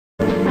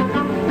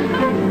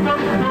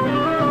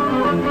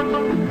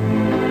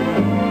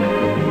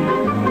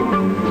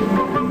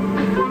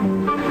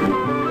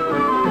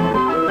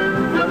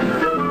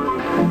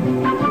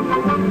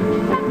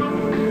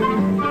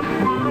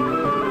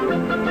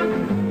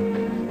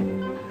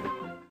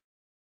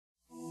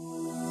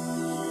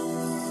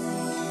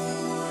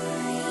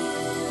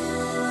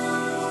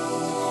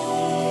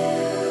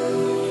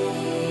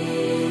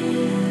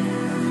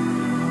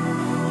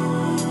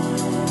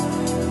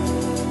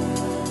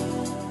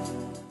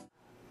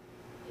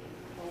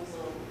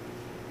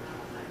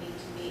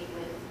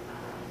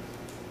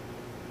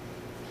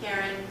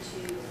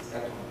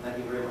Excellent. Thank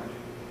you very much.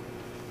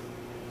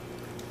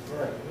 All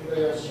right.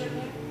 Anybody else? Sure.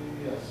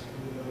 Yes.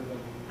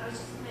 I was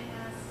just going to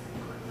ask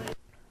quickly.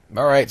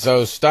 All right,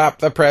 so stop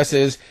the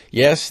presses.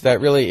 Yes, that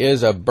really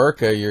is a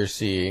burka you're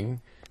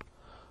seeing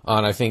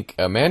on, I think,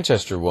 a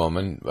Manchester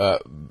woman.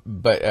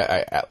 But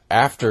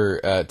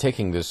after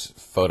taking this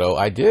photo,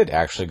 I did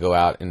actually go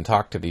out and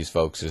talk to these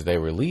folks as they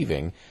were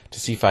leaving to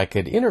see if I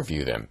could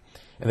interview them.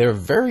 And they were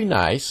very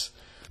nice.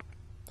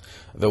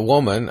 The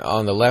woman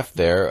on the left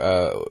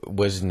there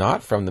was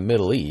not from the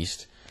Middle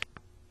East.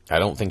 I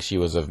don't think she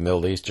was of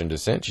Middle Eastern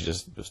descent. She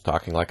just was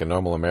talking like a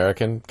normal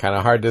American. Kind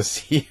of hard to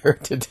see her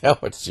to tell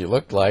what she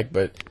looked like,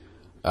 but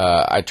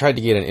I tried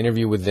to get an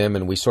interview with them,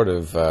 and we sort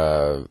of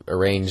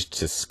arranged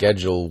to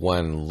schedule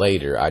one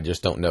later. I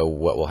just don't know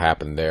what will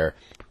happen there.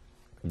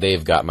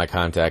 They've got my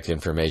contact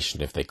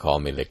information. If they call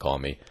me, they call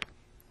me.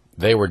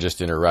 They were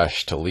just in a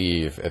rush to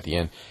leave at the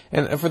end.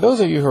 And for those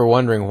of you who are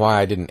wondering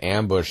why I didn't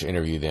ambush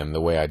interview them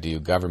the way I do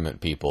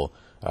government people,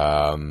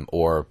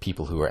 or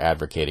people who are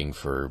advocating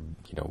for,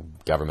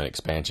 government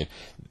expansion,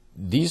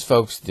 these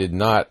folks did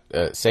not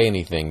say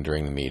anything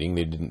during the meeting.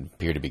 They didn't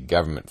appear to be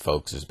government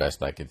folks, as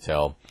best I could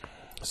tell.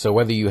 So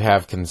whether you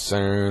have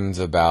concerns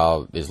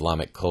about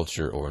Islamic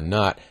culture or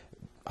not,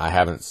 I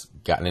haven't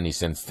gotten any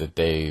sense that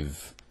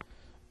they've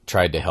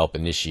tried to help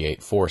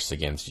initiate force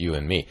against you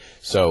and me.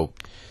 So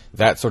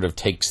that sort of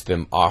takes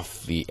them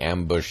off the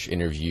ambush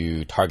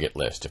interview target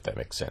list, if that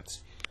makes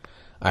sense.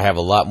 I have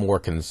a lot more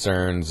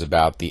concerns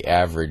about the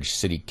average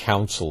city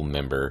council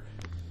member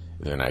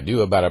than I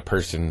do about a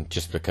person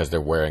just because they're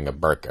wearing a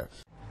burqa.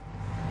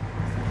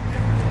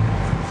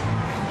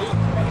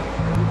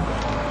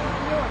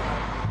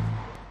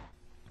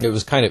 It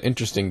was kind of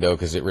interesting, though,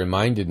 because it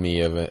reminded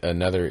me of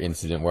another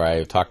incident where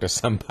I talked to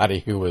somebody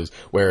who was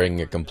wearing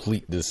a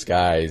complete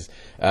disguise.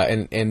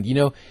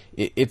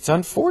 It's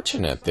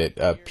unfortunate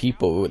that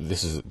people,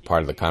 this is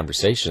part of the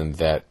conversation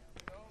that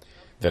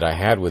I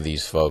had with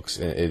these folks.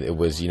 It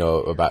was,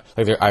 about,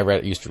 I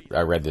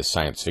read this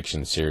science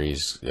fiction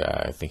series,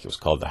 I think it was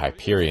called the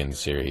Hyperion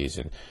series,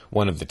 and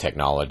one of the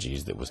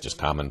technologies that was just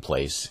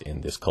commonplace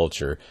in this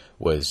culture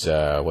was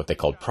what they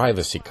called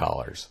privacy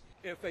collars.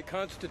 If a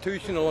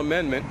constitutional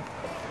amendment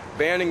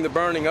banning the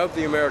burning of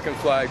the American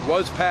flag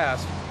was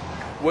passed,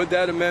 would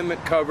that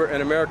amendment cover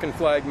an American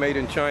flag made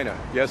in China?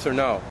 Yes or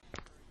no?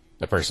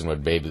 The person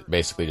would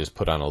basically just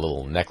put on a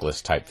little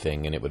necklace type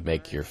thing, and it would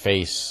make your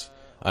face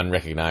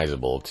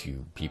unrecognizable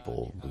to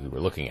people who were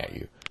looking at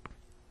you.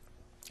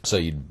 So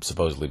you'd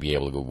supposedly be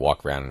able to go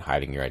walk around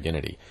hiding your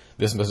identity.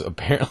 This was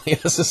apparently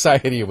a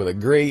society with a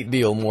great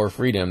deal more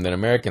freedom than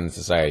American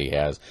society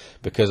has,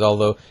 because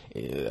although,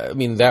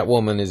 that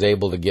woman is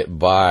able to get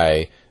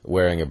by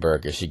wearing a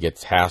burqa, she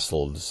gets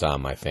hassled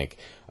some, I think.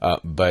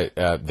 But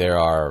there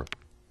are,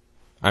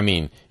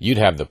 you'd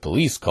have the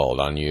police called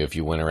on you if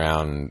you went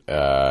around,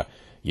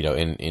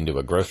 into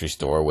a grocery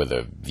store with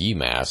a V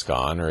mask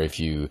on, or if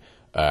you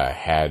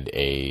had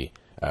a,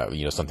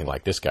 something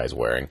like this guy's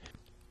wearing.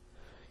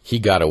 He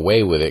got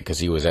away with it because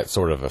he was at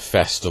sort of a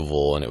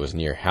festival and it was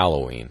near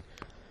Halloween.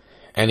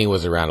 And he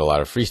was around a lot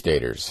of Free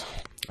Staters.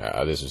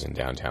 This was in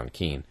downtown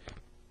Keene.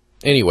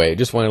 Anyway,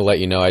 just wanted to let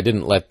you know I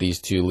didn't let these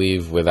two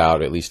leave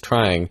without at least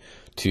trying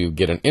to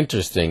get an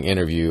interesting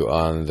interview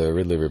on the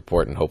Ridley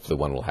Report, and hopefully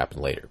one will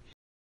happen later.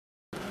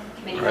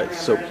 All right,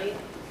 so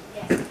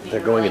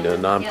they're going into a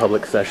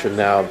non-public session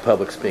now. The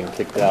public's being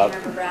kicked out.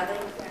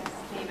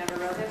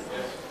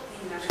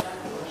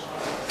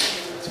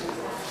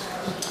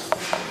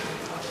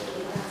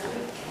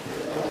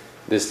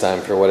 This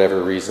time, for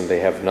whatever reason, they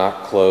have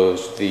not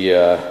closed the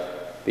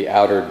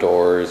outer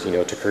doors,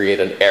 to create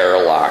an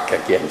airlock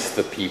against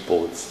the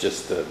people. It's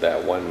just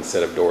that one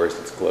set of doors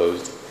that's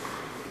closed.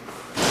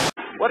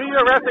 What are you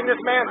arresting this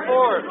man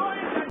for?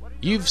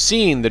 You've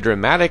seen the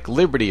dramatic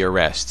Liberty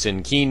arrests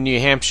in Keene, New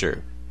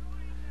Hampshire.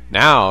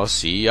 Now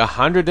see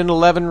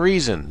 111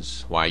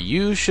 reasons why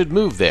you should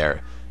move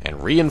there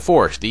and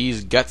reinforce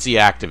these gutsy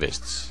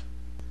activists.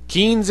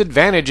 Keene's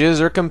advantages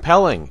are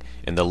compelling,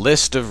 and the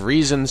list of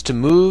reasons to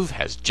move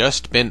has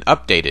just been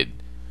updated.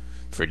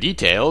 For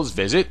details,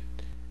 visit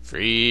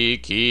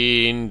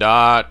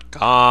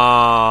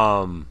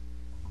freekeene.com.